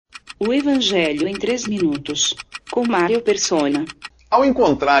O Evangelho em 3 minutos, com Mário Persona. Ao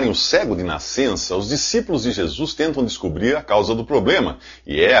encontrarem o cego de nascença, os discípulos de Jesus tentam descobrir a causa do problema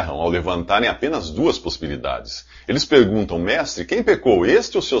e erram ao levantarem apenas 2 possibilidades. Eles perguntam, mestre, quem pecou,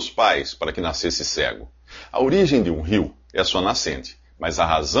 este ou seus pais, para que nascesse cego? A origem de um rio é a sua nascente, mas a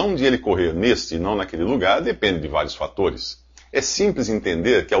razão de ele correr neste e não naquele lugar depende de vários fatores. É simples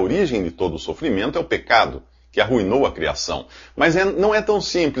entender que a origem de todo o sofrimento é o pecado, que arruinou a criação. Mas não é tão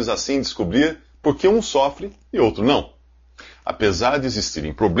simples assim descobrir por que um sofre e outro não. Apesar de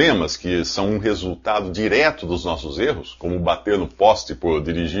existirem problemas que são um resultado direto dos nossos erros, como bater no poste por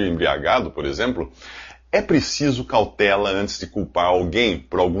dirigir embriagado, por exemplo, é preciso cautela antes de culpar alguém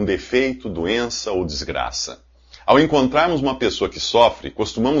por algum defeito, doença ou desgraça. Ao encontrarmos uma pessoa que sofre,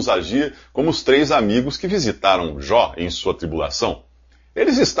 costumamos agir como os 3 amigos que visitaram Jó em sua tribulação.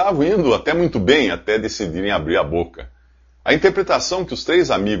 Eles estavam indo até muito bem, até decidirem abrir a boca. A interpretação que os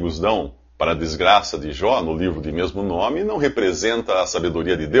 3 amigos dão para a desgraça de Jó, no livro de mesmo nome, não representa a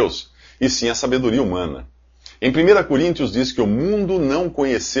sabedoria de Deus, e sim a sabedoria humana. Em 1 Coríntios diz que o mundo não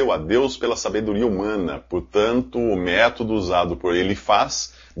conheceu a Deus pela sabedoria humana, portanto, o método usado por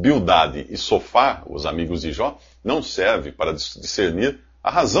Elifaz, Bildade e Sofar, os amigos de Jó, não serve para discernir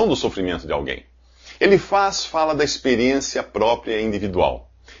a razão do sofrimento de alguém. Elifaz fala da experiência própria e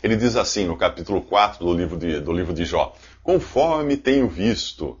individual. Ele diz assim no capítulo 4 do livro de Jó, conforme tenho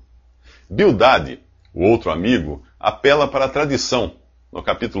visto. Bildade, o outro amigo, apela para a tradição. No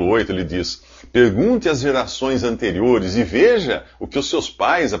capítulo 8 ele diz, pergunte às gerações anteriores e veja o que os seus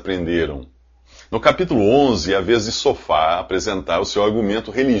pais aprenderam. No capítulo 11 é a vez de Sofar apresentar o seu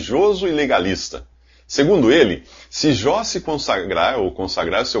argumento religioso e legalista. Segundo ele, se Jó se consagrar ou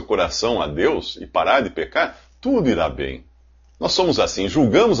consagrar seu coração a Deus e parar de pecar, tudo irá bem. Nós somos assim,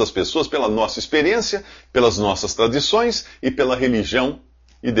 julgamos as pessoas pela nossa experiência, pelas nossas tradições e pela religião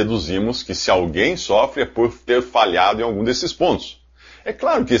e deduzimos que se alguém sofre é por ter falhado em algum desses pontos. É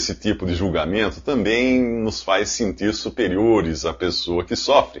claro que esse tipo de julgamento também nos faz sentir superiores à pessoa que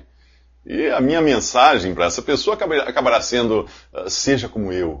sofre. E a minha mensagem para essa pessoa acabará sendo, seja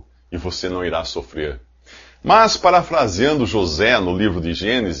como eu, e você não irá sofrer. Mas, parafraseando José no livro de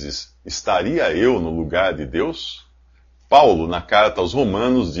Gênesis, estaria eu no lugar de Deus? Paulo, na carta aos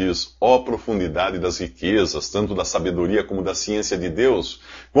Romanos, diz, ó profundidade das riquezas, tanto da sabedoria como da ciência de Deus,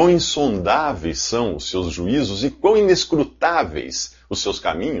 quão insondáveis são os seus juízos e quão inescrutáveis os seus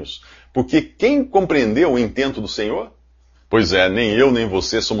caminhos, porque quem compreendeu o intento do Senhor? Pois é, nem eu nem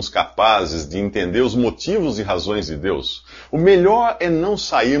você somos capazes de entender os motivos e razões de Deus. O melhor é não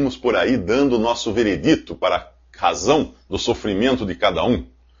sairmos por aí dando o nosso veredito para a razão do sofrimento de cada um.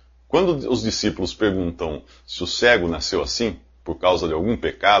 Quando os discípulos perguntam se o cego nasceu assim, por causa de algum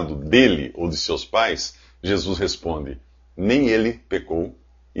pecado dele ou de seus pais, Jesus responde, nem ele pecou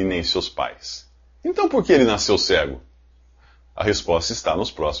e nem seus pais. Então por que ele nasceu cego? A resposta está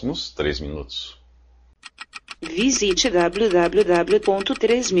nos próximos 3 minutos. Visite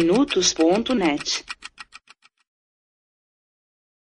www.3minutos.net.